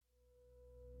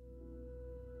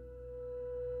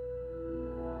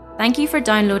Thank you for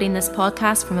downloading this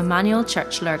podcast from Emmanuel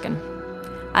Church Lurgan.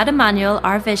 At Emmanuel,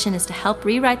 our vision is to help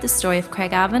rewrite the story of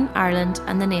Craigavon, Ireland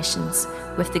and the nations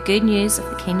with the good news of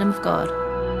the Kingdom of God.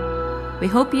 We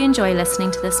hope you enjoy listening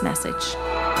to this message.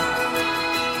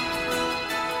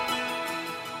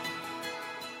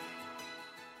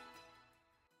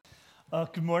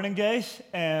 Good morning, guys.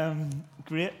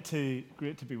 Great to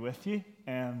be with you.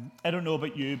 I don't know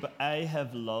about you, but I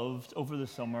have loved, over the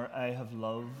summer,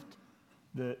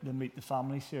 the Meet the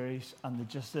Family series and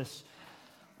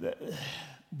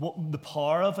the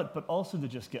power of it, but also the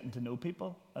just getting to know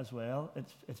people as well.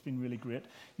 It's been really great.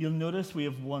 You'll notice we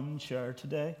have one chair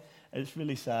today. It's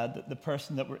really sad that the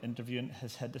person that we're interviewing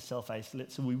has had to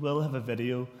self-isolate, so we will have a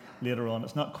video later on.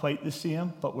 It's not quite the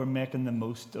same, but we're making the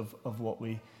most of what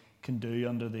we can do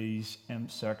under these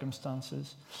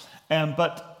circumstances.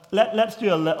 But let's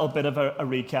do a little bit of a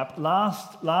recap.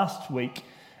 Last week,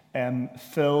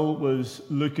 Phil was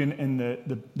looking in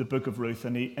the book of Ruth,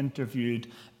 and he interviewed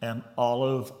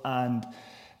Olive, and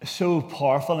so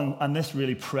powerful and this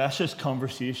really precious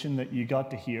conversation that you got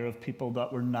to hear of people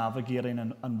that were navigating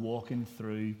and walking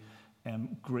through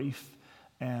grief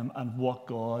and what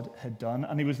God had done.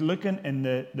 And he was looking in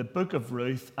the book of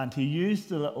Ruth, and he used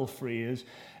the little phrase,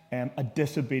 a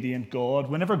disobedient God.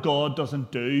 Whenever God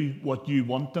doesn't do what you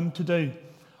want them to do,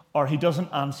 or he doesn't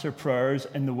answer prayers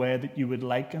in the way that you would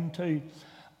like him to,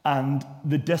 and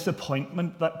the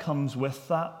disappointment that comes with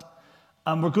that.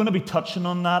 And we're going to be touching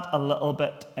on that a little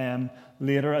bit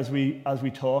later as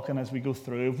we talk and as we go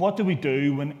through. What do we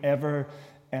do whenever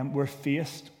we're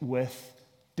faced with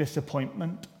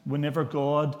disappointment? Whenever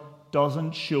God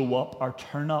doesn't show up or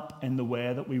turn up in the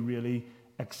way that we really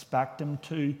expect him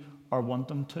to or want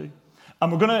him to?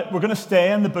 And we're gonna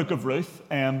stay in the book of Ruth,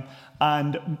 and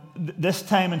this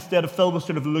time, instead of Phil was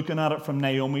sort of looking at it from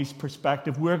Naomi's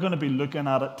perspective, we're going to be looking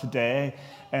at it today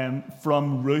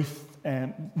from Ruth,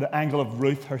 the angle of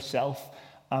Ruth herself,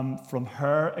 from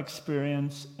her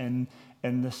experience in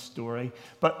this story.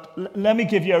 But let me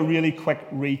give you a really quick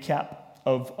recap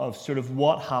of sort of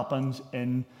what happens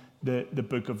in the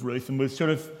book of Ruth, and we'll sort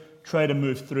of try to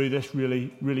move through this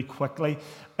really, really quickly.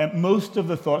 Most of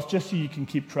the thoughts, just so you can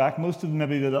keep track, most of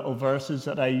maybe the little verses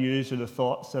that I use or the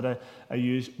thoughts that I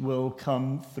use will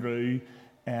come through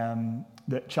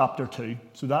the chapter 2.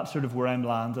 So that's sort of where I'm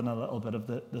landing a little bit of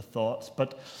the thoughts.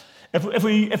 But if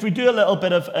we do a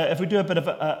bit of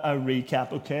a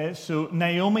recap, okay? So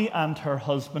Naomi and her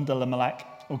husband Elimelech,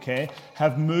 okay,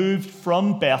 have moved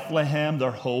from Bethlehem,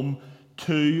 their home,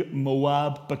 to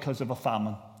Moab because of a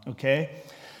famine, okay?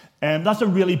 That's a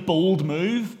really bold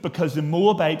move because the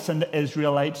Moabites and the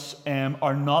Israelites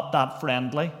are not that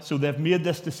friendly. So they've made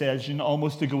this decision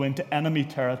almost to go into enemy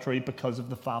territory because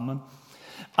of the famine.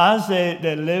 As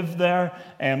they live there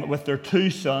with their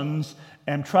two sons,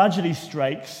 tragedy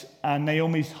strikes and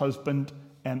Naomi's husband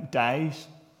dies.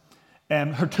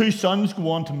 Her two sons go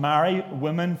on to marry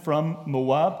women from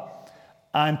Moab.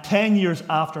 And 10 years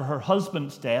after her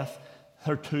husband's death,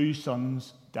 her two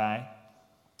sons die.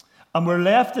 And we're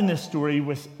left in this story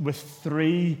with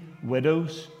three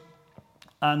widows,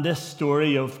 and this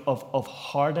story of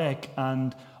heartache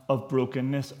and of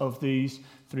brokenness of these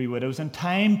three widows. And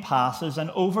time passes, and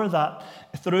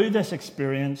through this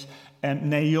experience,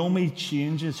 Naomi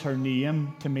changes her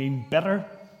name to mean bitter,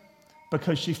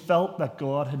 because she felt that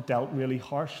God had dealt really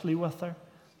harshly with her.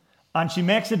 And she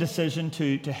makes a decision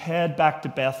to head back to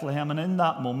Bethlehem, and in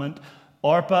that moment,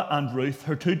 Orpah and Ruth,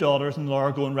 her two daughters-in-law,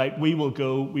 are going, right, we will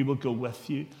go with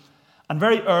you. And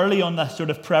very early on this sort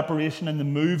of preparation and the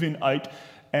moving out,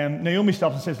 Naomi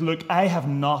stops and says, look, I have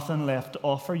nothing left to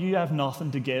offer you. I have nothing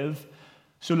to give.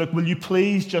 So look, will you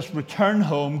please just return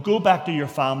home, go back to your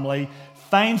family,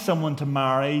 find someone to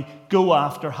marry, go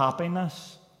after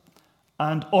happiness.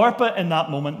 And Orpah in that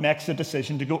moment makes a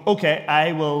decision to go, okay,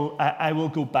 I will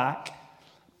go back.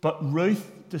 But Ruth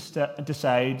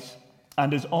decides,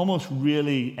 and is almost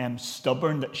really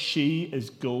stubborn, that she is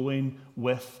going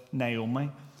with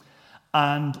Naomi.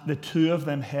 And the two of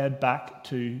them head back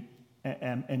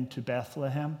into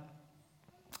Bethlehem.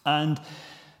 And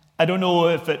I don't know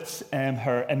if it's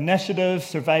her initiative,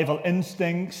 survival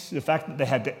instincts, the fact that they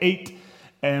had to eat.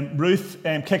 Ruth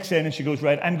kicks in and she goes,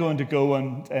 right, I'm going to go,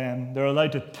 and they're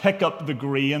allowed to pick up the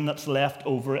grain that's left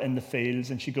over in the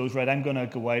fields. And she goes, right, I'm going to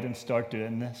go out and start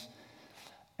doing this.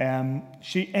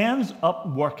 She ends up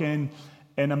working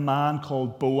in a man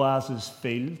called Boaz's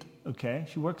field, okay?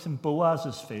 She works in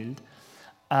Boaz's field,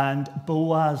 and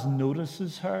Boaz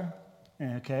notices her,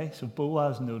 okay? So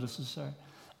Boaz notices her,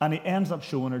 and he ends up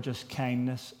showing her just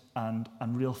kindness and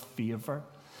real favor.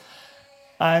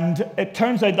 And it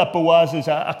turns out that Boaz is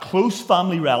a close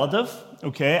family relative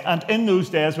okay? And in those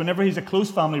days, whenever he's a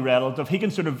close family relative, he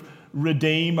can sort of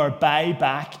redeem or buy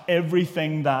back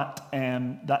everything that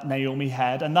Naomi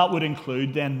had, and that would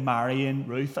include then marrying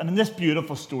Ruth. And in this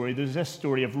beautiful story, there's this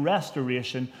story of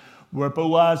restoration where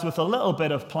Boaz, with a little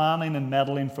bit of planning and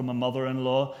meddling from a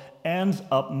mother-in-law, ends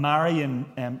up marrying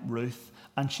Ruth,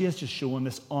 and she has just shown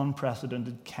this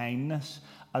unprecedented kindness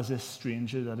as this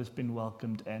stranger that has been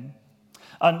welcomed in.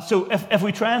 And so if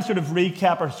we try and sort of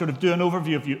recap or sort of do an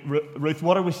overview of Ruth,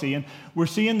 what are we seeing? We're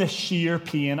seeing this sheer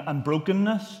pain and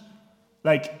brokenness,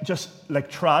 just like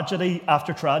tragedy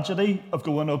after tragedy of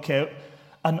going, okay,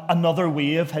 and another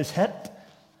wave has hit.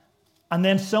 And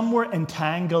then somewhere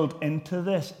entangled into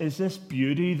this is this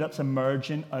beauty that's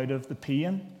emerging out of the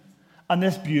pain. And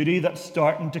this beauty that's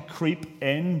starting to creep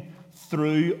in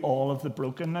through all of the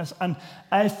brokenness. And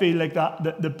I feel like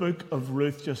that the book of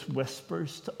Ruth just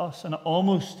whispers to us. And it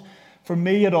almost, for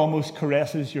me, it almost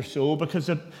caresses your soul, because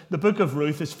the book of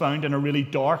Ruth is found in a really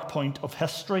dark point of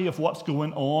history of what's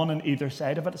going on either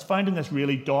side of it. It's found in this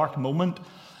really dark moment.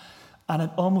 And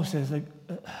it almost is like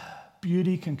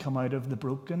beauty can come out of the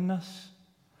brokenness.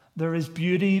 There is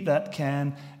beauty that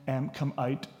can come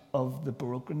out of the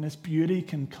brokenness. Beauty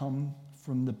can come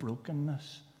from the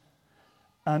brokenness.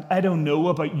 And I don't know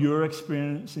about your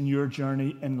experience and your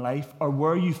journey in life, or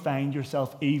where you find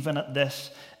yourself even at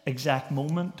this exact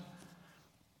moment.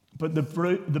 But the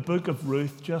book of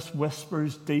Ruth just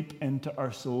whispers deep into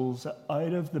our souls that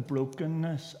out of the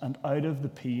brokenness and out of the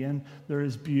pain, there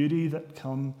is beauty that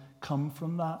come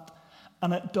from that.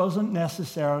 And it doesn't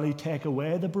necessarily take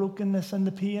away the brokenness and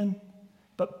the pain,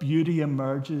 but beauty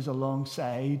emerges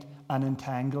alongside and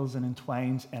entangles and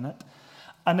entwines in it.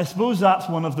 And I suppose that's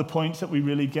one of the points that we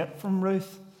really get from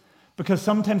Ruth, because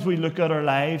sometimes we look at our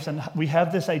lives and we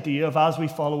have this idea of, as we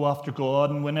follow after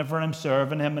God and whenever I'm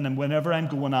serving him and whenever I'm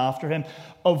going after him,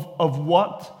 of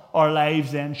what our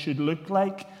lives then should look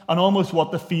like, and almost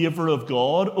what the favor of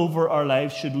God over our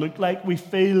lives should look like. We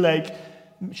feel like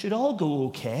it should all go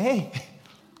okay.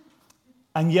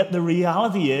 And yet the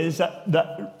reality is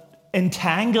that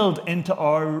entangled into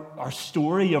our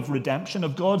story of redemption,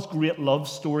 of God's great love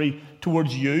story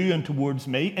towards you and towards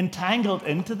me, entangled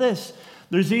into this,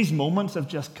 there's these moments of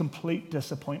just complete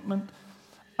disappointment.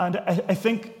 And I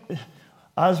think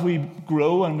as we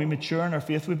grow and we mature in our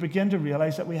faith, we begin to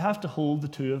realize that we have to hold the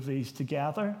two of these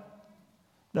together.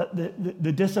 That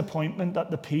the disappointment,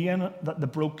 that the pain, that the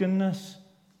brokenness,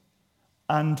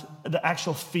 and the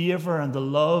actual favor and the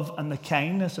love and the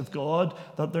kindness of God,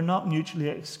 that they're not mutually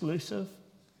exclusive.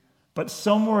 But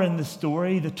somewhere in the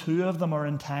story, the two of them are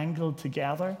entangled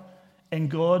together in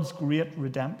God's great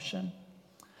redemption.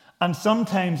 And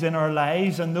sometimes in our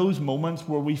lives, in those moments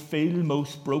where we feel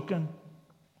most broken,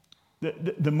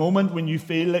 the moment when you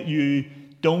feel that you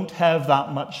don't have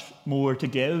that much more to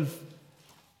give,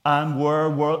 and where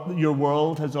your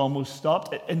world has almost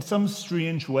stopped, in some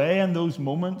strange way, in those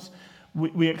moments,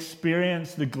 we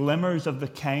experience the glimmers of the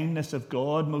kindness of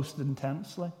God most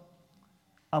intensely.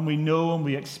 And we know and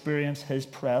we experience his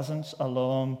presence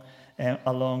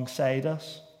alongside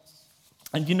us.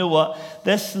 And you know what?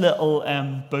 This little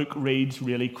book reads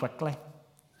really quickly.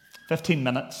 15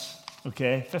 minutes,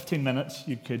 okay? 15 minutes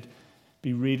you could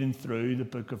be reading through the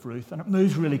book of Ruth. And it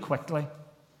moves really quickly.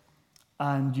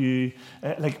 And you,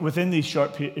 within these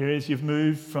short periods, you've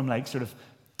moved from sort of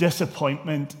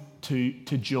disappointment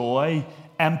to joy,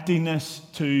 emptiness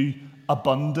to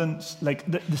abundance.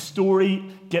 The story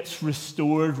gets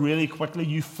restored really quickly.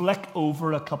 You flick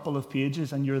over a couple of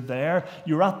pages and you're there.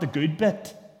 You're at the good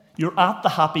bit. You're at the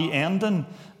happy ending.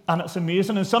 And it's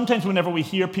amazing. And sometimes whenever we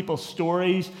hear people's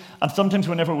stories, and sometimes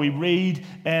whenever we read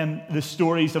the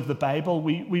stories of the Bible,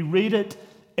 we read it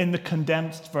in the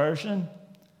condensed version.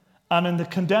 And in the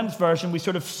condensed version, we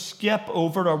sort of skip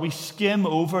over, or we skim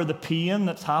over the pain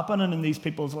that's happening in these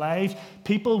people's lives.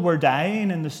 People were dying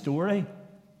in the story.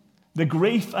 The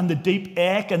grief and the deep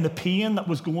ache and the pain that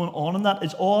was going on in that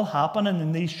is all happening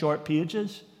in these short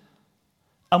pages.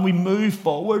 And we move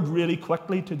forward really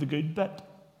quickly to the good bit.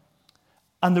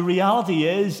 And the reality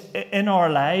is, in our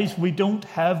lives, we don't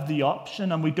have the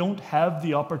option and we don't have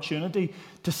the opportunity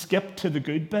to skip to the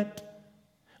good bit.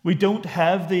 We don't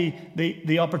have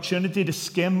the opportunity to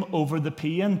skim over the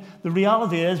pain. The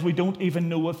reality is we don't even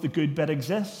know if the good bit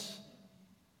exists.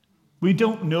 We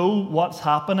don't know what's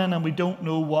happening and we don't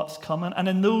know what's coming. And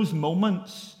in those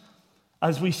moments,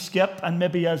 as we skip and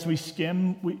maybe as we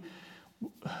skim,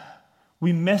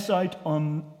 we miss out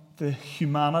on the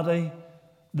humanity,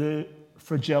 the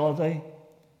fragility,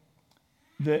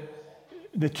 the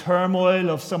the turmoil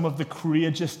of some of the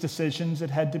courageous decisions that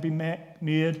had to be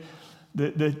made,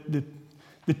 the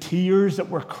the tears that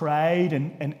were cried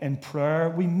in prayer.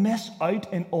 We miss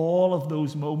out in all of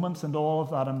those moments and all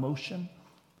of that emotion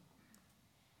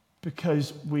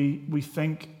because we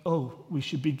think, oh, we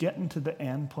should be getting to the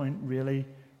end point really,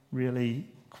 really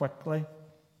quickly.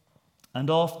 And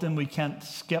often we can't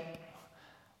skip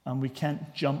and we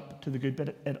can't jump to the good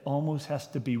bit. It almost has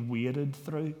to be waded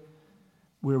through.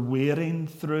 We're wading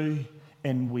through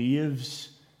in waves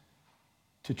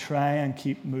to try and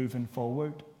keep moving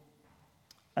forward.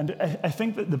 And I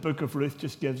think that the book of Ruth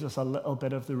just gives us a little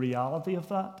bit of the reality of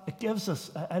that. It gives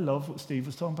us, I love what Steve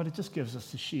was talking about, it just gives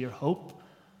us the sheer hope.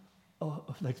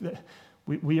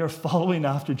 We are following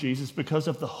after Jesus because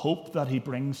of the hope that he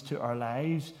brings to our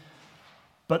lives.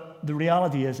 But the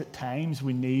reality is at times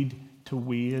we need to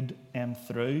wade him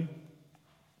through.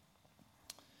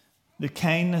 The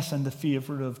kindness and the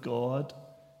favour of God,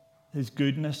 his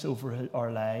goodness over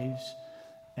our lives,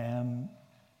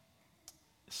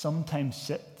 sometimes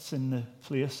sits in the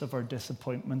place of our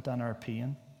disappointment and our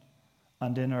pain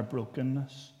and in our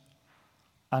brokenness.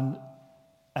 And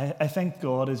I think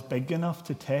God is big enough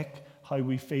to take how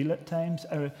we feel at times.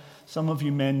 Some of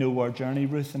you may know our journey.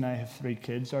 Ruth and I have 3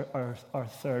 kids. Our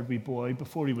third wee boy,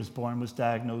 before he was born, was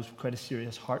diagnosed with quite a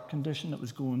serious heart condition that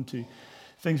was going to...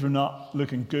 Things were not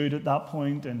looking good at that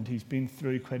point, and he's been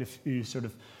through quite a few sort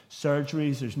of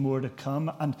surgeries. There's more to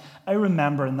come. And I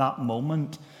remember in that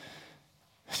moment,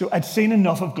 so I'd seen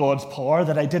enough of God's power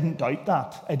that I didn't doubt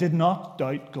that. I did not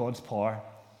doubt God's power.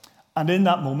 And in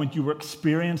that moment, you were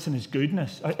experiencing his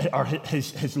goodness, or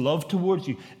his love towards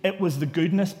you. It was the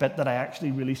goodness bit that I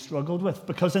actually really struggled with,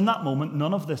 because in that moment,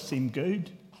 none of this seemed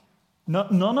good.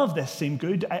 None of this seemed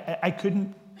good. I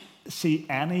couldn't see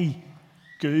any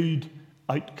good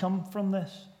outcome from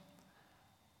this.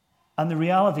 And the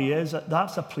reality is that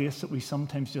that's a place that we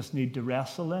sometimes just need to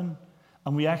wrestle in,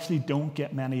 and we actually don't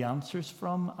get many answers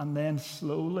from. And then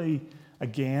slowly,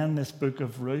 again, this book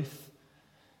of Ruth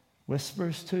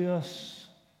whispers to us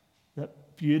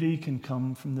that beauty can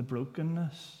come from the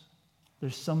brokenness.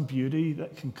 There's some beauty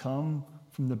that can come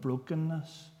from the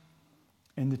brokenness,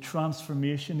 in the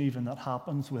transformation even that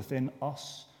happens within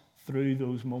us through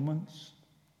those moments.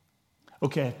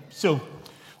 Okay, so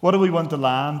what do we want to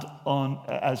land on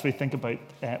as we think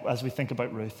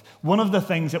about Ruth? One of the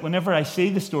things that whenever I see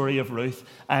the story of Ruth,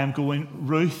 I am going,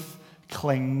 Ruth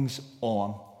clings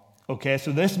on. Okay,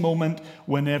 so this moment,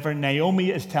 whenever Naomi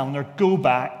is telling her, go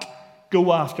back,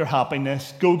 go after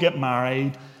happiness, go get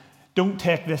married, don't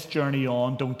take this journey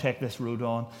on, don't take this road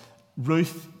on,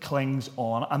 Ruth clings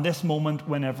on. And this moment,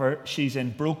 whenever she's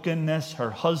in brokenness, her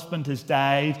husband has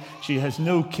died, she has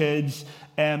no kids,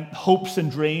 hopes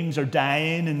and dreams are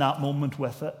dying in that moment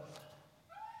with it.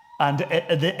 And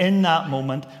in that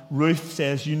moment, Ruth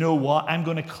says, you know what, I'm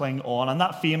going to cling on. And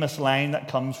that famous line that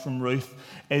comes from Ruth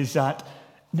is that,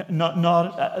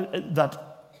 that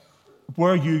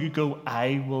where you go,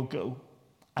 I will go.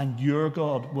 And your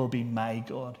God will be my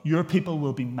God. Your people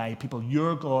will be my people.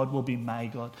 Your God will be my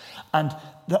God. And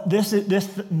this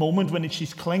moment when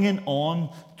she's clinging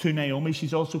on to Naomi,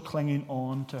 she's also clinging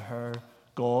on to her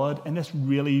God in this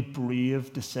really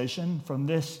brave decision from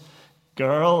this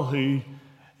girl who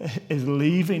is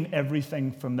leaving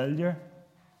everything familiar.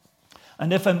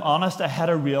 And if I'm honest, I had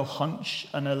a real hunch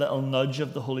and a little nudge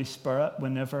of the Holy Spirit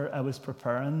whenever I was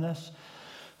preparing this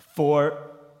for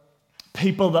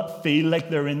people that feel like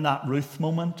they're in that Ruth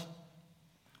moment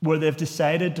where they've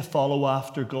decided to follow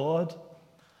after God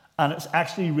and it's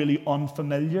actually really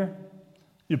unfamiliar.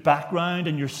 Your background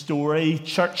and your story,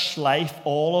 church life,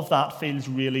 all of that feels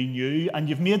really new, and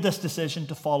you've made this decision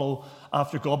to follow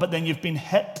after God, but then you've been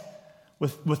hit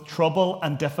with trouble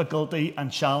and difficulty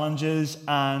and challenges,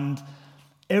 and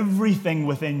everything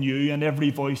within you and every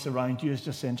voice around you is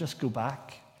just saying, just go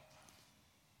back.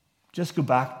 Just go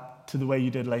back to the way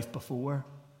you did life before.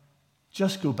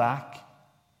 Just go back.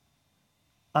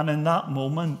 And in that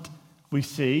moment, we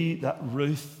see that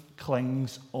Ruth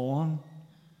clings on,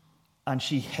 and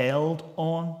she held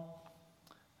on.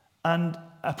 And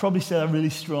I probably say that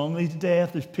really strongly today.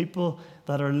 If there's people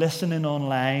that are listening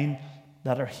online,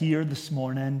 that are here this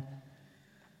morning,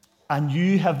 and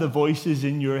you have the voices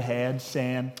in your head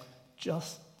saying,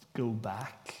 just go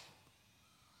back.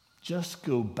 Just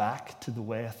go back to the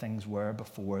way things were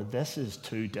before. This is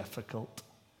too difficult.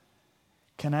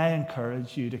 Can I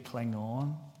encourage you to cling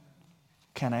on?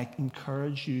 Can I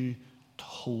encourage you to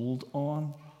hold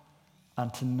on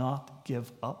and to not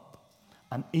give up?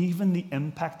 And even the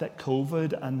impact that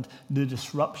COVID and the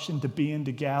disruption to being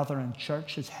together in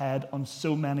church has had on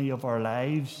so many of our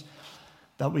lives,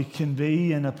 that we can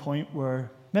be in a point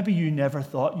where maybe you never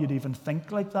thought you'd even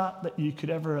think like that you could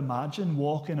ever imagine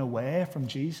walking away from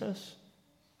Jesus.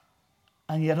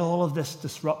 And yet all of this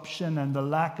disruption and the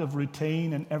lack of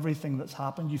routine and everything that's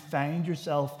happened, you find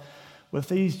yourself with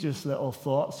these just little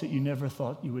thoughts that you never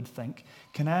thought you would think.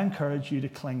 Can I encourage you to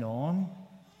cling on?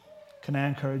 Can I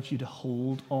encourage you to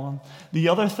hold on? The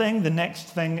other thing, the next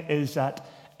thing is that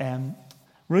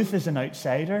Ruth is an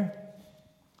outsider.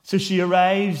 So she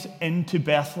arrives into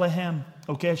Bethlehem.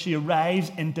 Okay, she arrives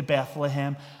into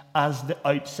Bethlehem as the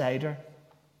outsider.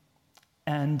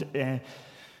 And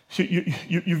so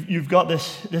you've got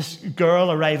this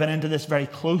girl arriving into this very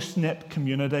close-knit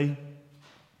community.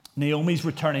 Naomi's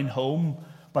returning home,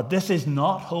 but this is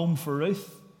not home for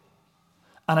Ruth.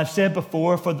 And I've said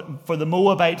before, for the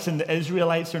Moabites and the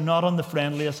Israelites, they're not on the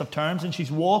friendliest of terms, and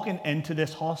she's walking into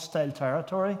this hostile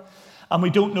territory. And we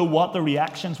don't know what the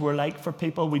reactions were like for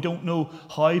people. We don't know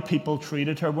how people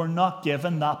treated her. We're not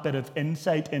given that bit of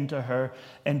insight into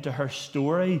her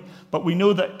story. But we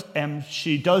know that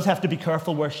she does have to be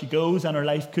careful where she goes, and her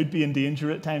life could be in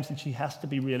danger at times, and she has to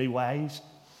be really wise.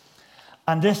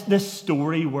 And this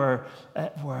story where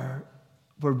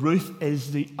Ruth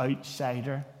is the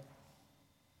outsider,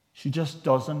 she just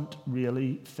doesn't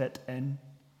really fit in.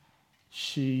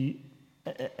 She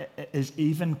is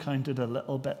even counted a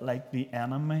little bit like the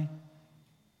enemy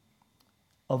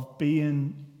of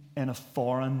being in a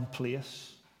foreign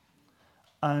place.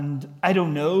 And I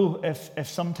don't know if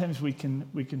sometimes we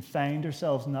can find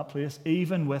ourselves in that place,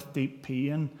 even with deep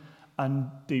pain and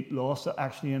deep loss, that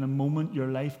actually in a moment your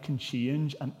life can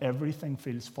change and everything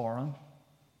feels foreign.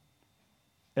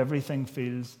 Everything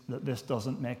feels that this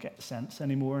doesn't make sense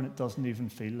anymore, and it doesn't even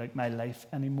feel like my life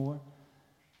anymore.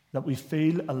 That we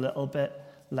feel a little bit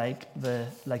like the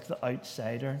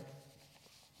outsider.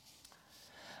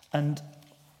 And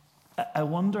I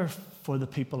wonder for the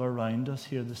people around us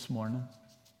here this morning.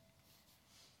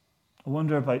 I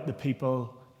wonder about the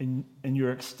people in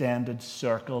your extended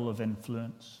circle of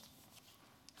influence.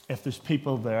 If there's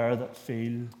people there that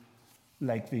feel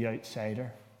like the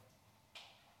outsider.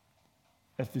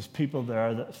 If there's people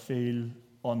there that feel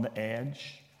on the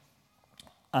edge,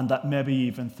 and that maybe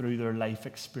even through their life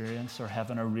experience are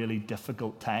having a really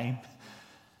difficult time,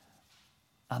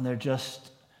 and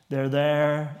they're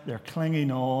there, they're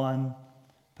clinging on,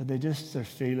 but they're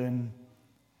feeling,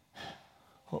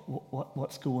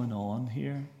 what's going on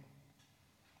here?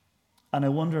 And I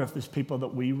wonder if there's people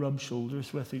that we rub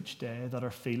shoulders with each day that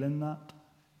are feeling that.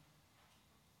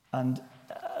 And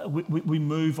we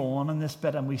move on in this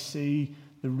bit and we see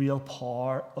the real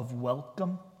power of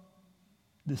welcome,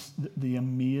 the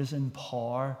amazing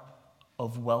power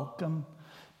of welcome.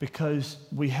 Because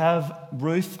we have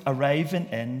Ruth arriving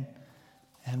in,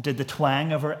 and did the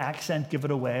twang of her accent give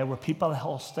it away? Were people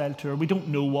hostile to her? We don't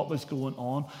know what was going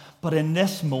on. But in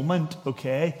this moment,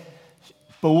 okay,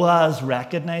 Boaz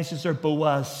recognizes her,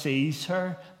 Boaz sees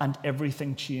her, and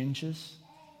everything changes.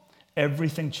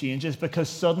 Everything changes because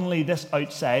suddenly this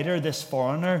outsider, this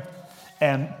foreigner,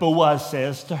 Boaz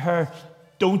says to her,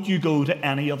 don't you go to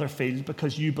any other field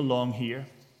because you belong here.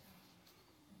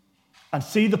 And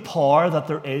see the power that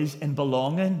there is in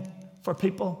belonging for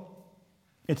people.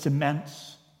 It's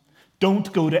immense.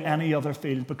 Don't go to any other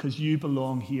field because you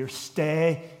belong here.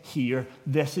 Stay here.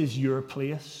 This is your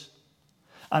place.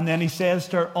 And then he says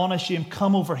to her, unashamed,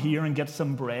 come over here and get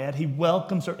some bread. He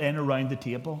welcomes her in around the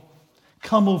table.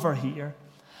 Come over here.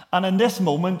 And in this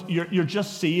moment, you're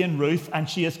just seeing Ruth, and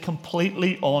she is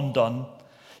completely undone.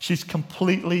 She's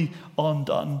completely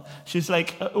undone. She's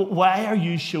like, why are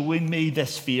you showing me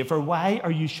this favor? Why are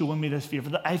you showing me this favor?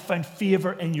 That I found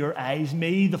favor in your eyes,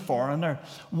 me, the foreigner.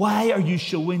 Why are you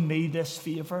showing me this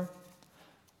favor?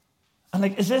 And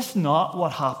like, is this not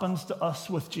what happens to us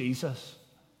with Jesus?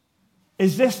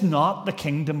 Is this not the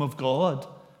kingdom of God?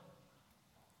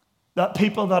 That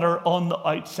people that are on the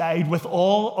outside, with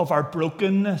all of our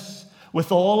brokenness,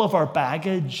 with all of our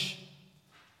baggage,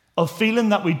 of feeling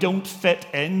that we don't fit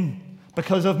in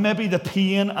because of maybe the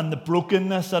pain and the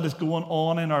brokenness that is going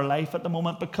on in our life at the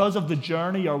moment, because of the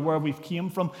journey or where we've came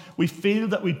from, we feel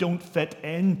that we don't fit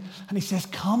in. And he says,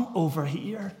 come over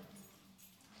here.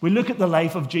 We look at the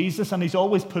life of Jesus, and he's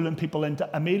always pulling people into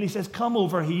a meal. He says, come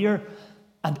over here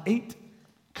and eat.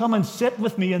 Come and sit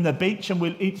with me on the beach and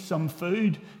we'll eat some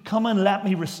food. Come and let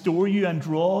me restore you and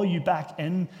draw you back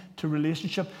into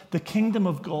relationship. The kingdom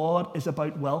of God is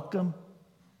about welcome.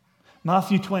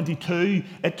 Matthew 22,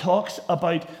 it talks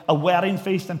about a wedding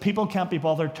feast and people can't be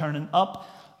bothered turning up.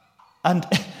 And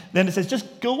then it says,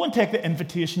 just go and take the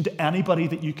invitation to anybody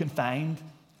that you can find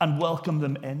and welcome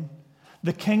them in.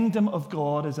 The kingdom of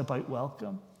God is about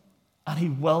welcome, and he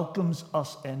welcomes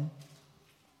us in.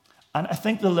 And I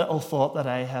think the little thought that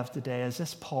I have today is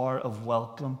this power of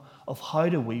welcome, of how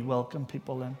do we welcome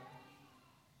people in?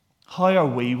 How are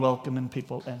we welcoming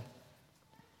people in?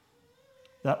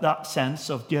 That sense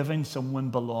of giving someone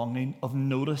belonging, of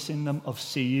noticing them, of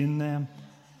seeing them.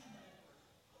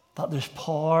 That there's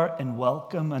power in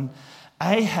welcome. And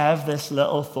I have this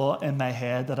little thought in my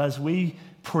head that as we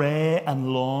pray and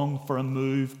long for a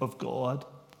move of God,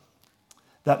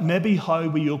 that maybe how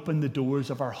we open the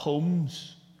doors of our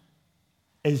homes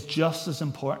is just as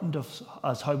important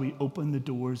as how we open the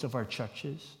doors of our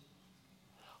churches.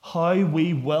 How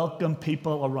we welcome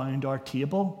people around our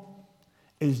table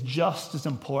is just as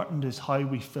important as how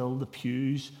we fill the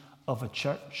pews of a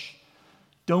church.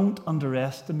 Don't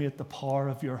underestimate the power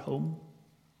of your home.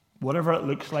 Whatever it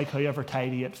looks like, however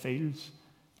tidy it feels,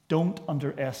 don't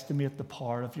underestimate the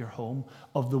power of your home,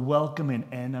 of the welcoming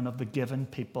in and of the giving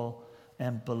people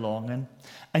and belonging.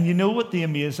 And you know what the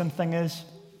amazing thing is?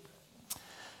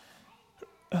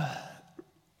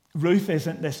 Ruth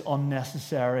isn't this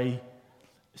unnecessary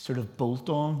sort of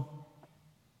bolt-on,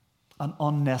 an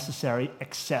unnecessary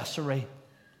accessory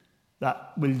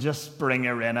that we'll just bring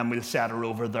her in and we'll set her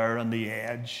over there on the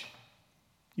edge.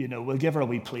 You know, we'll give her a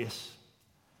wee place.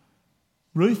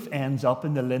 Ruth ends up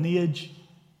in the lineage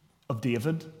of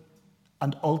David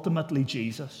and ultimately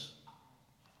Jesus.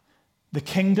 The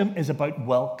kingdom is about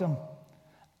welcome,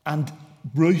 and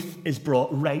Ruth is brought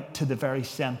right to the very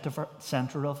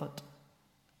center of it.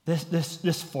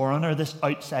 This foreigner, this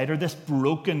outsider, this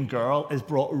broken girl is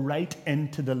brought right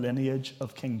into the lineage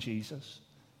of King Jesus.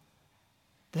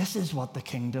 This is what the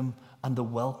kingdom and the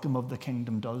welcome of the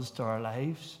kingdom does to our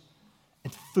lives.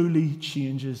 It fully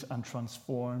changes and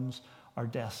transforms our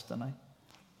destiny.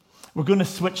 We're going to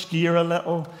switch gear a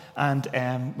little, and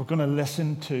we're going to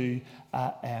listen to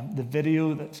the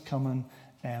video that's coming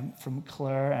from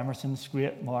Claire Emerson's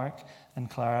great Mark and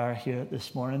Clara are here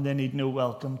this morning. They need no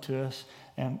welcome to us,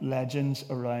 legends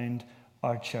around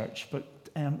our church. But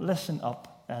listen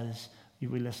up as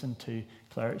we listen to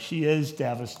Claire. She is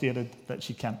devastated that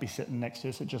she can't be sitting next to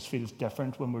us. It just feels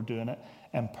different when we're doing it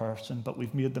in person, but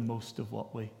we've made the most of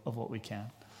what we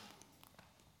can.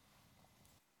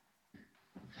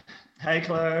 Hi,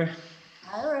 Claire.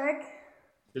 Hi, Rick.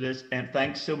 It is, and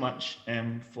thanks so much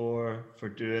for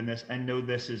doing this. I know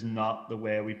this is not the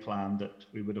way we planned it.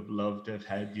 We would have loved to have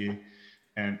had you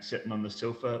sitting on the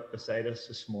sofa beside us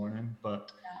this morning,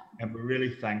 but we're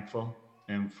really thankful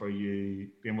for you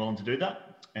being willing to do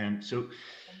that. So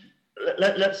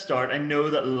let's start. I know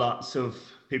that lots of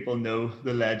people know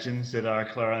the legends that are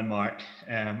Clara and Mark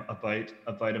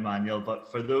about Emmanuel, but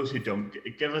for those who don't,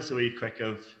 give us a wee quick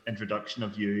introduction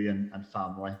of you and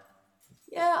family.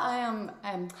 Yeah, I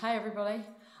am. Hi, everybody.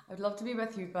 I'd love to be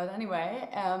with you, but anyway,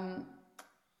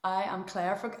 I am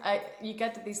Claire. You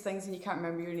get to these things and you can't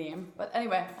remember your name, but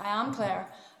anyway, I am Claire,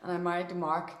 and I'm married to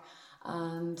Mark.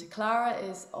 And Clara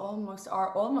is almost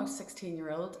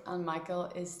 16-year-old, and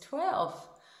Michael is 12,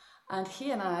 and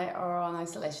he and I are on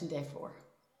isolation day 4.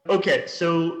 Okay,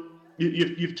 so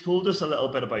you've told us a little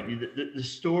bit about you. The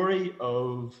story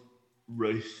of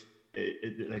Ruth.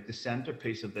 Like the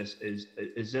centerpiece of this is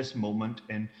this moment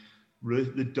in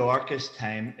Ruth, the darkest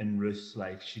time in Ruth's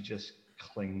life. She just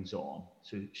clings on.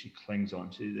 So she clings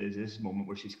on. So there's this moment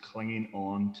where she's clinging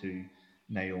on to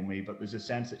Naomi, but there's a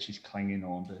sense that she's clinging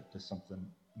on to something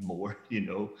more, you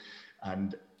know.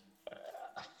 And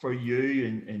for you,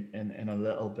 in a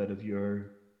little bit of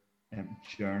your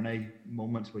journey,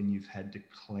 moments when you've had to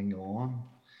cling on.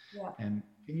 Yeah.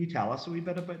 Can you tell us a wee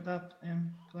bit about that,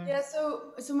 Claire? Yeah,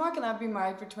 so Mark and I have been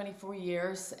married for 24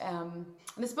 years. And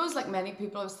I suppose like many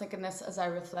people, I was thinking this as I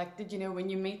reflected, you know, when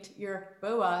you meet your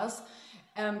Boaz,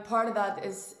 part of that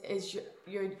is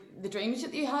the dreams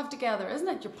that you have together, isn't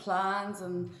it? Your plans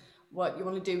and what you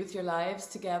want to do with your lives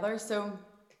together. So,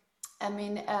 I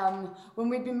mean, when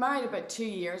we'd been married about 2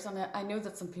 years, and I know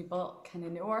that some people kind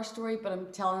of know our story, but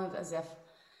I'm telling it as if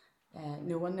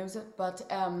no one knows it, but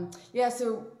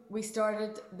so we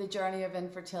started the journey of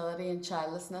infertility and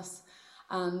childlessness,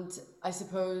 and I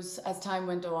suppose as time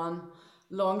went on,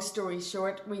 long story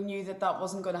short, we knew that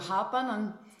wasn't going to happen,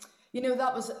 and you know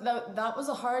that was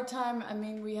a hard time. I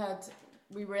mean,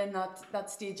 we were in that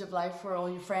stage of life where all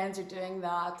your friends are doing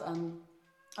that, and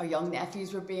our young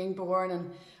nephews were being born,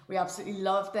 and we absolutely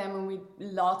loved them, and we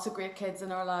lots of great kids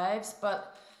in our lives,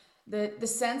 but the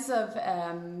sense of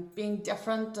being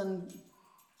different and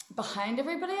behind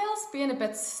everybody else, being a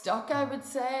bit stuck, I would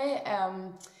say,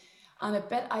 and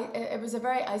it was a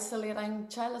very isolating.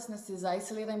 Childlessness is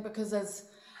isolating because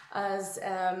as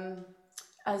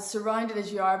surrounded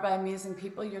as you are by amazing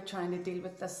people, you're trying to deal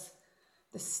with this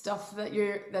stuff that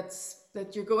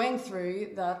you're going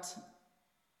through that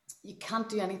you can't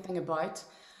do anything about.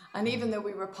 And even though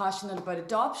we were passionate about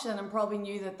adoption and probably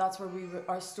knew that that's where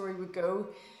our story would go,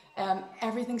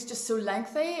 everything's just so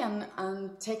lengthy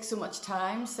and takes so much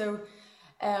time. So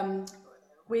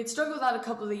we had struggled with that a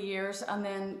couple of years, and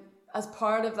then as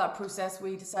part of that process,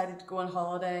 we decided to go on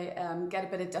holiday, get a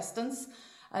bit of distance,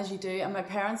 as you do. And my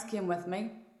parents came with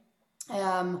me.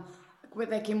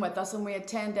 They came with us, and we had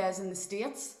 10 days in the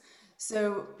States.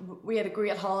 So we had a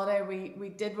great holiday. We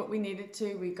did what we needed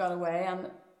to. We got away,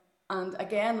 and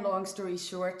again, long story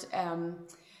short, on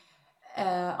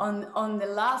the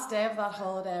last day of that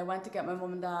holiday, I went to get my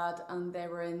mum and dad, and they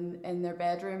were in their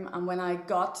bedroom. And when I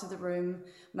got to the room,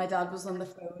 my dad was on the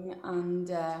phone,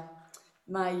 and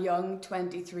my young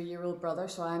 23-year-old brother,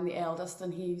 so I'm the eldest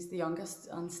and he's the youngest,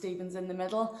 and Stephen's in the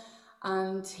middle,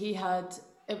 and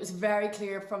it was very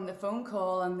clear from the phone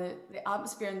call and the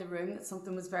atmosphere in the room that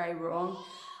something was very wrong.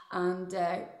 And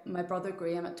my brother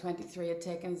Graham at 23 had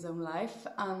taken his own life.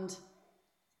 And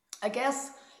I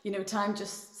guess, time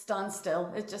just stands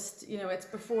still. It just, it's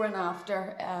before and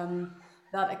after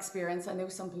that experience. I know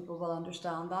some people will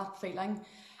understand that feeling.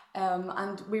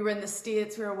 And we were in the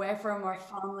States, we were away from our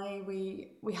family.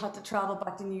 We had to travel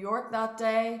back to New York that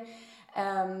day.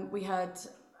 We had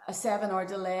a 7-hour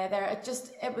delay there.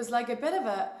 It was like a bit of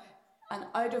an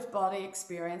out-of-body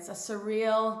experience, a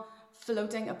surreal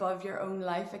floating above your own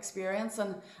life experience.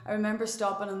 And I remember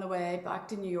stopping on the way back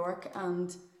to New York,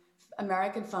 and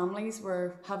American families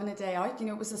were having a day out.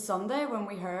 It was a Sunday when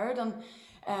we heard, and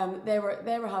they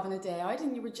were having a day out,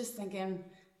 and you were just thinking,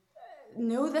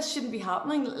 no, this shouldn't be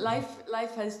happening.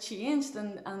 Life has changed,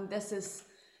 and this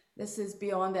is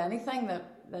beyond anything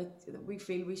that we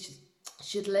feel we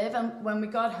should live. And when we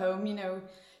got home,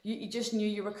 you just knew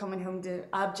you were coming home to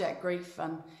abject grief,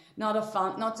 and not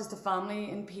just a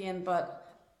family in pain,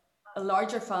 but a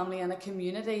larger family and a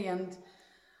community, and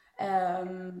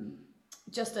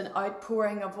just an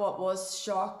outpouring of what was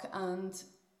shock and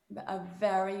a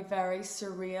very, very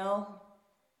surreal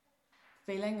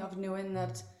feeling of knowing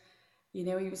that, he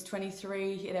was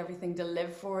 23, he had everything to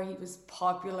live for, he was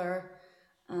popular,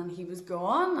 and he was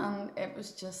gone, and it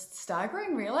was just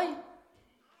staggering, really.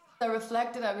 I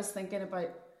reflected, I was thinking about,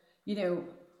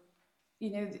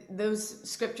 those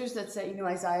scriptures that say,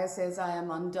 Isaiah says, I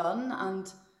am undone. And,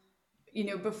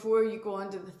 before you go on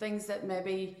to the things that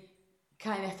maybe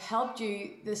kind of helped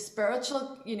you, the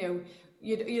spiritual,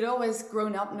 you'd always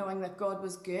grown up knowing that God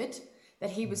was good, that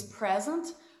he was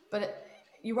present, but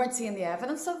you weren't seeing the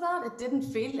evidence of that.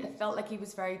 It felt like he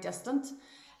was very distant.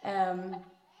 And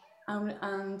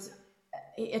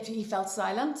he felt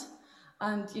silent.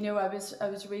 And, I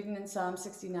was reading in Psalm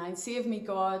 69, save me,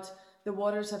 God, the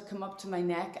waters have come up to my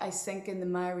neck, I sink in the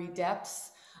miry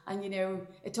depths. And,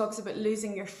 it talks about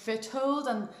losing your foothold,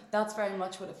 and that's very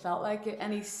much what it felt like.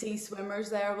 Any sea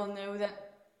swimmers there will know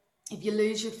that if you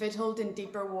lose your foothold in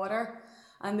deeper water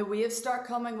and the waves start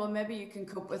coming, well, maybe you can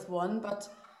cope with one, but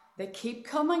they keep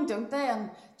coming, don't they?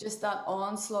 And just that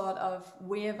onslaught of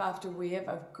wave after wave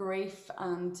of grief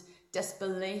and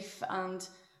disbelief and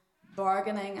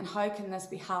bargaining, and how can this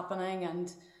be happening,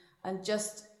 and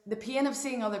just the pain of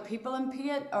seeing other people in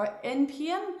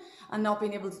pain and not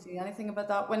being able to do anything about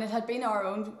that, when it had been our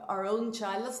own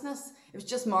childlessness. It was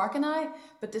just Mark and I,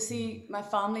 but to see my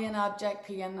family in abject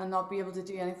pain and not be able to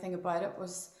do anything about it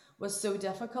was so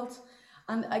difficult.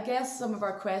 And I guess some of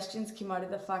our questions came out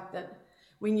of the fact that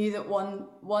we knew that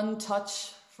one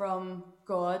touch from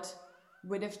God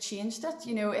would have changed it.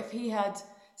 If he had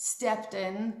stepped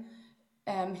in,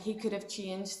 he could have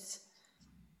changed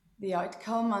the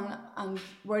outcome. And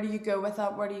where do you go with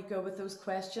that? Where do you go with those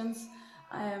questions?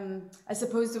 I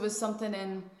suppose there was something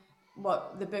in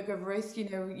the book of Ruth,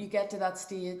 you get to that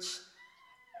stage,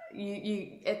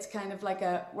 it's kind of like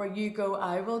a where you go,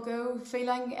 I will go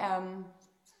feeling.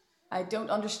 I don't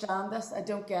understand this. I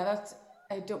don't get it.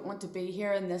 I don't want to be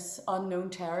here in this unknown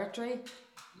territory,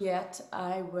 yet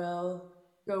I will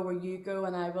go where you go,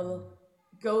 and I will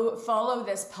go follow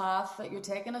this path that you're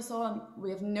taking us on. We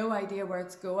have no idea where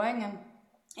it's going, and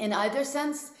in either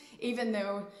sense, even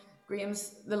though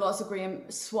the loss of Graham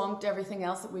swamped everything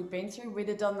else that we'd been through, we'd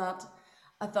have done that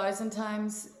 1,000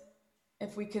 times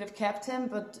if we could have kept him,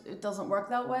 but it doesn't work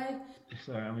that way.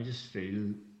 Sorry, and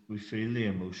we feel the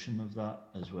emotion of that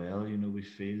as well. We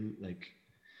feel like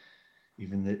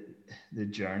even the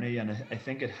journey, and I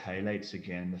think it highlights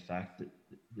again the fact that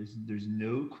there's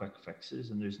no quick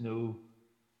fixes, and there's no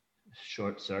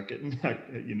short circuiting,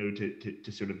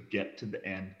 to sort of get to the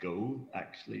end goal.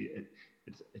 Actually,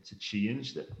 it's a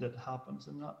change that happens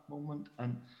in that moment.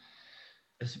 And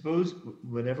I suppose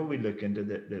whenever we look into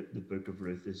the book of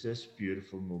Ruth, there's this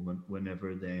beautiful moment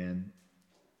whenever then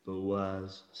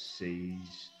Boaz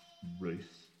sees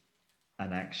Ruth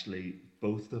and actually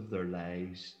both of their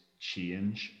lives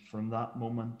change from that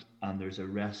moment, and there's a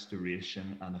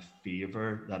restoration and a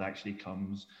favor that actually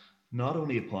comes not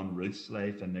only upon Ruth's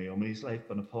life and Naomi's life,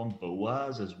 but upon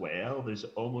Boaz as well. There's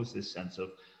almost this sense of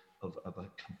a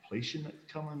completion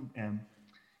that's coming.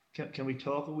 Can we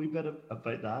talk a wee bit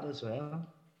about that as well?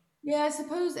 Yeah, I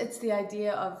suppose it's the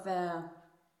idea of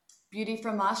beauty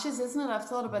from ashes, isn't it? I've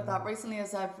thought about that recently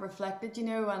as I've reflected,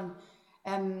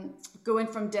 and going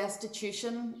from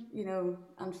destitution,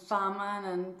 and famine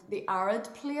and the arid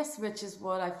place, which is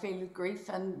what I feel grief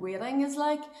and waiting is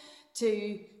like,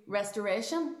 to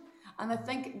restoration. And I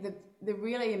think the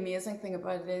really amazing thing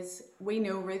about it is we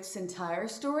know Ruth's entire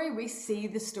story. We see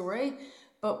the story,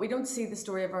 but we don't see the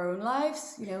story of our own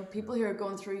lives. People who are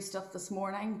going through stuff this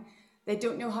morning, they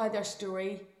don't know how their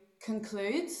story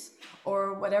concludes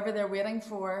or whatever they're waiting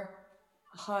for,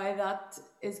 how that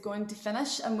is going to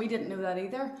finish. And we didn't know that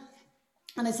either.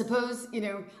 And I suppose,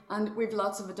 and we've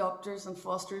lots of adopters and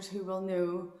fosters who will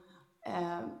know,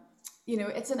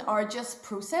 it's an arduous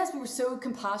process. We were so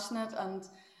compassionate and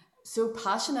so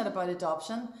passionate about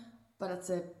adoption, but it's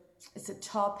a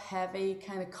top-heavy,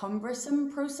 kind of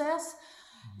cumbersome process.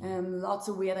 Lots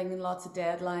of waiting and lots of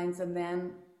deadlines, and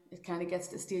then it kind of gets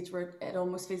to the stage where it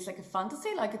almost feels like a fantasy,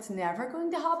 like it's never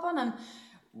going to happen. And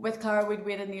with Clara, we'd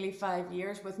waited nearly 5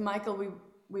 years. With Michael,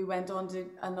 we went on to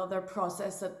another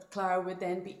process that Clara would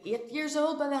then be 8 years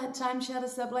old by the time she had a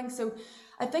sibling. So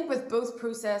I think with both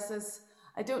processes,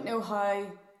 I don't know how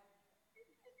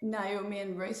Naomi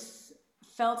and Ruth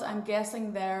felt. I'm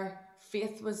guessing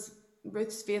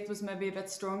Ruth's faith was maybe a bit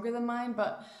stronger than mine,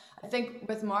 but I think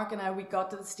with Mark and I, we got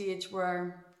to the stage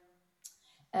where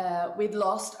we'd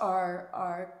lost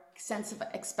our sense of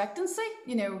expectancy,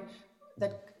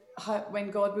 when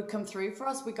God would come through for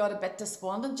us. We got a bit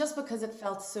despondent just because it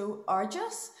felt so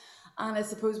arduous, and I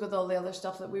suppose with all the other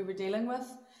stuff that we were dealing with.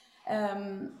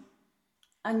 And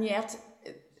yet,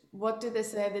 what do they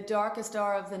say? The darkest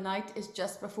hour of the night is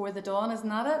just before the dawn, isn't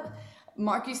that it?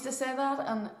 Mark used to say that,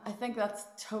 and I think that's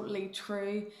totally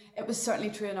true. It was certainly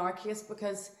true in our case,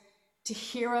 because to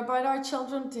hear about our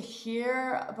children, to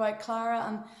hear about Clara,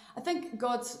 and I think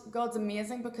God's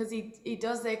amazing, because he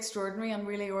does the extraordinary on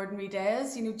really ordinary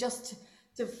days. Just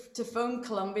to phone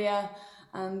Colombia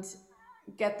and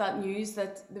get that news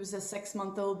that there was a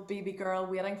 6-month-old baby girl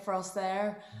waiting for us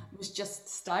there was just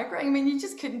staggering. I mean, you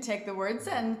just couldn't take the words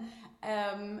in.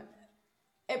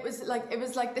 It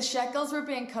was like the shekels were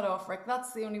being cut off, Rick.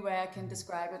 That's the only way I can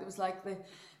describe it. It was like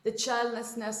the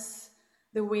childlessness,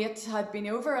 the weight had been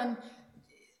over. And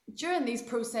during these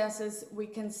processes, we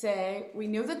can say we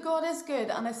know that God is good.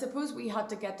 And I suppose we had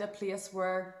to get to a place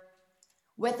where,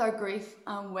 with our grief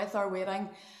and with our waiting,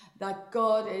 that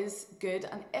God is good.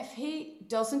 And if he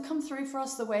doesn't come through for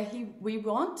us the way we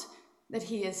want, that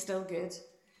he is still good.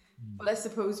 But I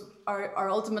suppose our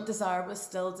ultimate desire was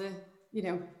still to,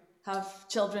 have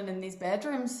children in these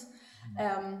bedrooms.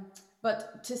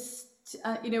 But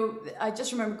I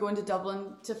just remember going to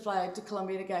Dublin to fly out to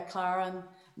Colombia to get Clara, and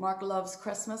Mark loves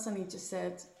Christmas, and he just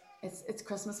said, it's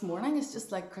Christmas morning. It's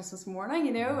just like Christmas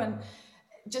morning, and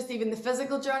just even the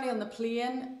physical journey on the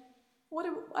plane.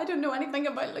 I don't know anything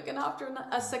about looking after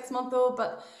a 6-month-old,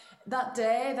 but that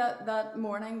day, that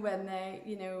morning when they,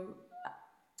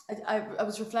 I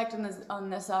was reflecting on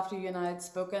this after you and I had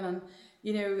spoken,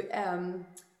 and,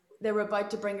 they were about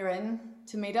to bring her in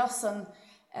to meet us, and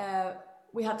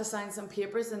we had to sign some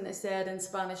papers, and they said in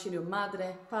Spanish,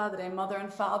 madre, padre, mother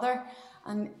and father.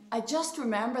 And I just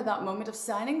remember that moment of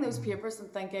signing those papers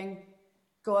and thinking,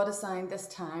 God assigned this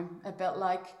time, a bit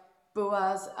like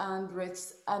Boaz and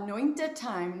Ruth's anointed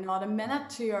time, not a minute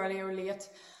too early or late.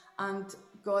 And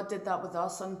God did that with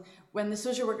us. And when the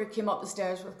social worker came up the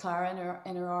stairs with Clara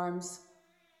in her arms,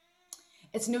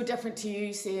 it's no different to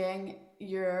you seeing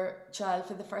your child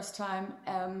for the first time.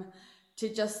 To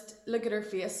just look at her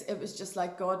face, it was just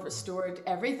like God restored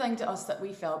everything to us that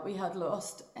we felt we had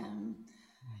lost. And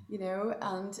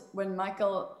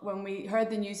when we heard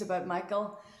the news about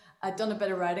Michael, I'd done a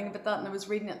bit of writing about that, and I was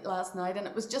reading it last night, and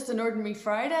it was just an ordinary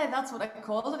Friday. That's what I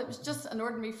called it. It was just an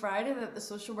ordinary Friday that the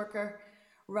social worker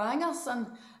rang us, and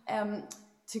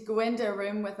to go into a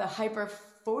room with a hyper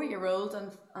 4-year-old,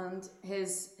 and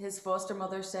his foster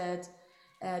mother said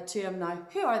to him, now,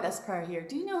 who are this pair here?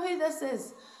 Do you know who this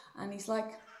is? And he's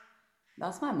like,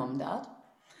 that's my mum, Dad.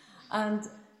 And,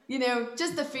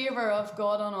 just the favour of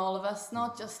God on all of us,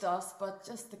 not just us, but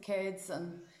just the kids.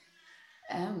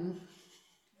 And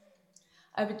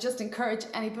I would just encourage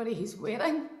anybody who's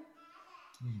waiting,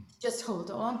 just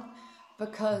hold on,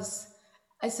 because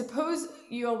I suppose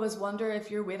you always wonder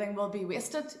if your waiting will be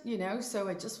wasted, so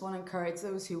I just want to encourage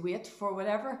those who wait for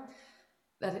whatever,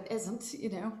 that it isn't,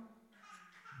 Yeah.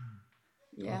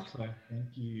 Oh, Claire,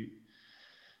 thank you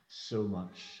so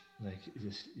much. Like,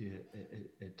 it's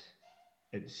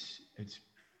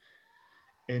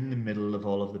in the middle of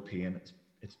all of the pain.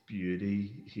 It's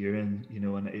beauty hearing,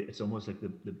 and it's almost like the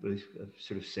book I've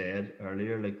sort of said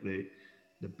earlier, like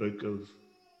the book of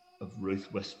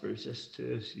Ruth whispers this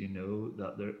to us,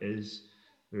 that there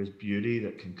is beauty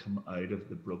that can come out of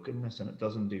the brokenness, and it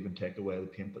doesn't even take away the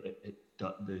pain, but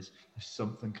there's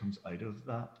something comes out of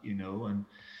that, and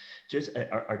just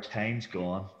our time's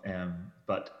gone.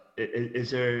 But is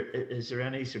there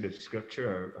any sort of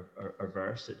scripture or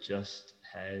verse that just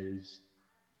has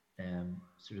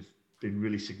sort of been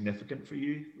really significant for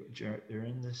you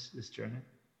during this journey?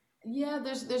 Yeah,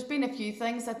 there's been a few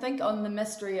things. I think on the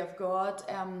mystery of God,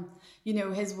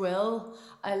 His will.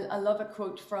 I love a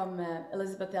quote from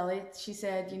Elizabeth Elliot. She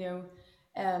said,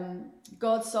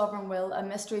 God's sovereign will, a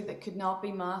mystery that could not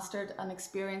be mastered, an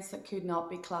experience that could not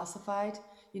be classified.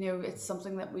 It's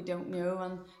something that we don't know,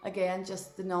 and again,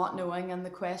 just the not knowing and the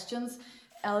questions.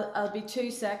 I'll be 2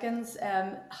 seconds.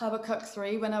 Habakkuk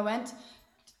 3.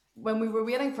 When we were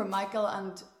waiting for Michael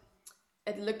and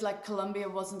it looked like Colombia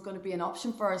wasn't going to be an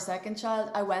option for our second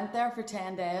child, I went there for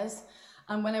 10 days.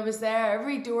 And when I was there,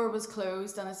 every door was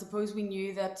closed, and I suppose we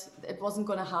knew that it wasn't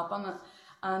going to happen.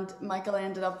 And Michael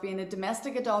ended up being a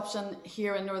domestic adoption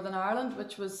here in Northern Ireland,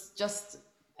 which was just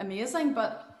amazing.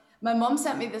 But my mum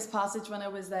sent me this passage when I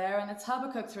was there, and it's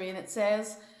Habakkuk 3, and it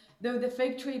says, though the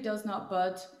fig tree does not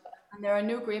bud, and there are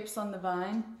no grapes on the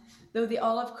vine, though the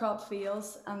olive crop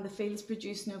fails, and the fields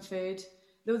produce no food,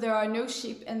 though there are no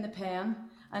sheep in the pen,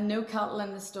 and no cattle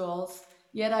in the stalls,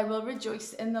 yet I will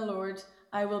rejoice in the Lord.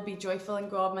 I will be joyful in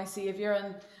God my Saviour.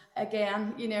 And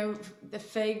again, the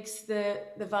figs, the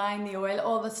vine, the oil,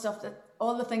 all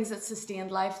the things that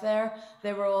sustained life there,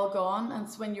 they were all gone. And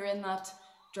it's when you're in that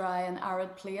dry and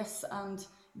arid place, and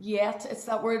yet, it's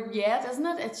that word yet, isn't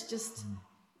it? It's just,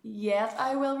 yet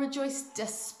I will rejoice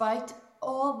despite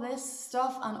all this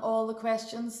stuff and all the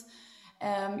questions.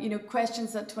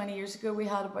 Questions that 20 years ago we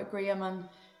had about Graham and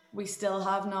we still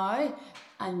have now,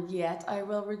 and yet I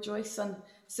will rejoice. And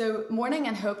so mourning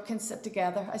and hope can sit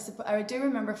together. I do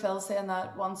remember Phil saying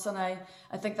that once, and I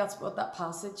think that's what that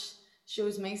passage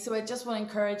shows me. So I just want to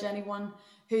encourage anyone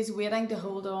who's waiting to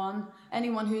hold on,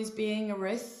 anyone who's being a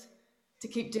Ruth to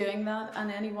keep doing that,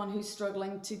 and anyone who's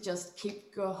struggling to just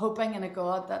keep hoping in a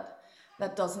God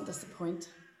that doesn't disappoint.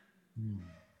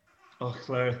 Oh,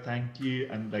 Claire, thank you.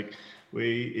 And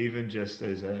we, even just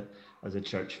as a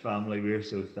church family, we're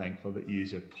so thankful that you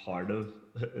are part of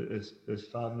this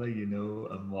family,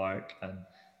 and Mark and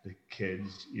the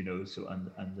kids, so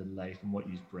and the life and what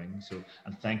you bring. So,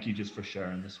 and thank you just for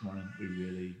sharing this morning. We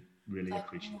really, really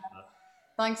appreciate that.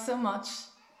 Thanks so much.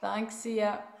 Thanks. See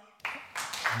ya.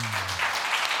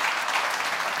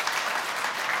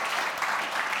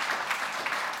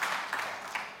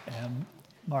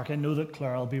 Mark, I know that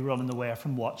Claire will be running away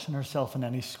from watching herself on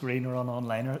any screen or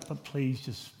online, but please,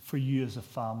 just for you as a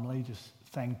family, just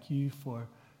thank you for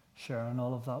sharing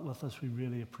all of that with us. We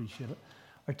really appreciate it.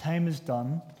 Our time is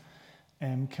done.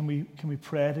 Can we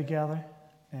pray together?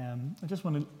 I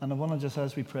want to just,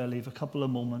 as we pray, leave a couple of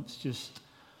moments. Just,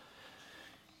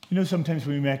 sometimes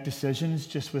when we make decisions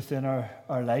just within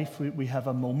our life, we have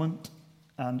a moment,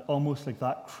 and almost like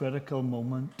that critical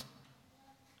moment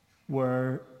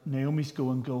where Naomi's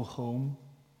go home,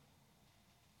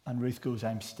 and Ruth goes,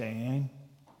 I'm staying,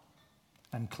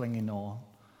 and clinging on.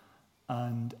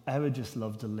 And I would just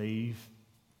love to leave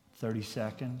 30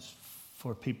 seconds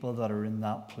for people that are in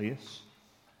that place,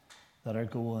 that are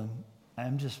going,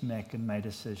 I'm just making my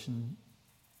decision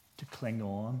to cling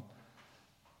on,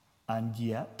 and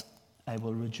yet I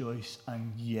will rejoice,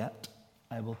 and yet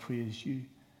I will praise you.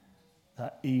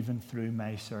 That even through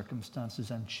my circumstances,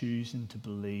 I'm choosing to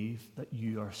believe that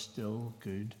you are still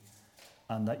good,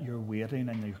 and that your waiting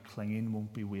and your clinging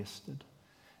won't be wasted.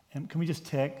 Can we just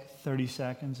take 30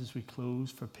 seconds as we close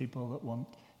for people that want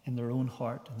in their own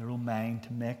heart and their own mind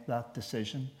to make that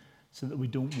decision, so that we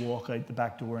don't walk out the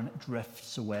back door and it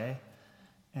drifts away.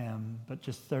 But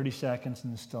just 30 seconds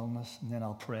in the stillness, and then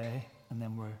I'll pray, and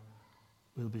then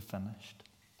we'll be finished.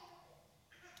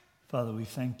 Father, we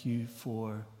thank you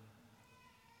for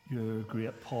your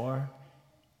great power.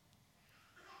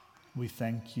 We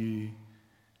thank you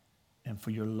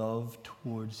for your love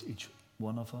towards each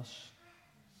one of us.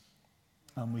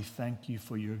 And we thank you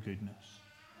for your goodness.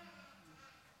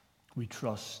 We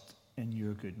trust in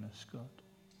your goodness, God,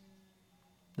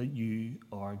 that you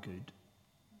are good.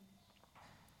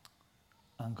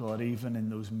 And God, even in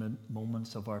those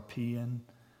moments of our pain,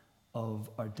 of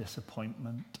our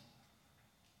disappointment,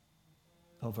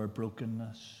 of our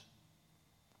brokenness,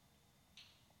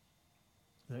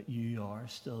 that you are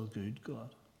still good, God.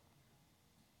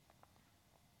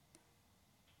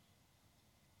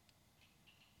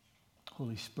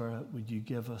 Holy Spirit, would you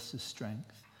give us the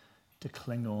strength to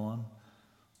cling on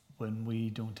when we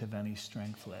don't have any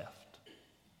strength left?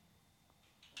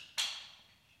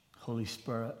 Holy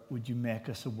Spirit, would you make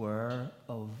us aware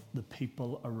of the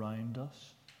people around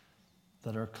us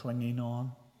that are clinging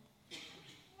on,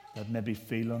 that maybe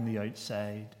feel on the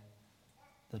outside,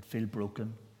 that feel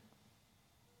broken.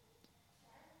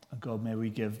 And God, may we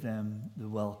give them the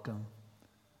welcome.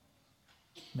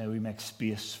 May we make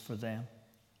space for them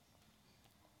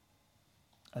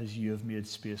as you have made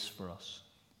space for us.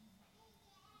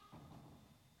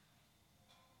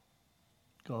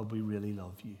 God, we really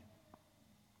love you.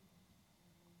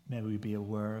 May we be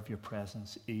aware of your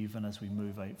presence even as we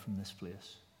move out from this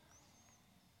place.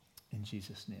 In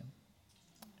Jesus' name,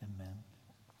 amen.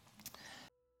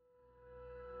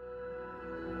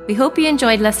 We hope you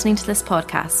enjoyed listening to this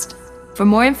podcast. For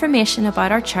more information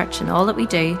about our church and all that we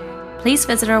do, please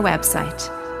visit our website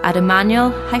at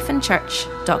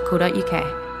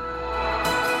emmanuel-church.co.uk.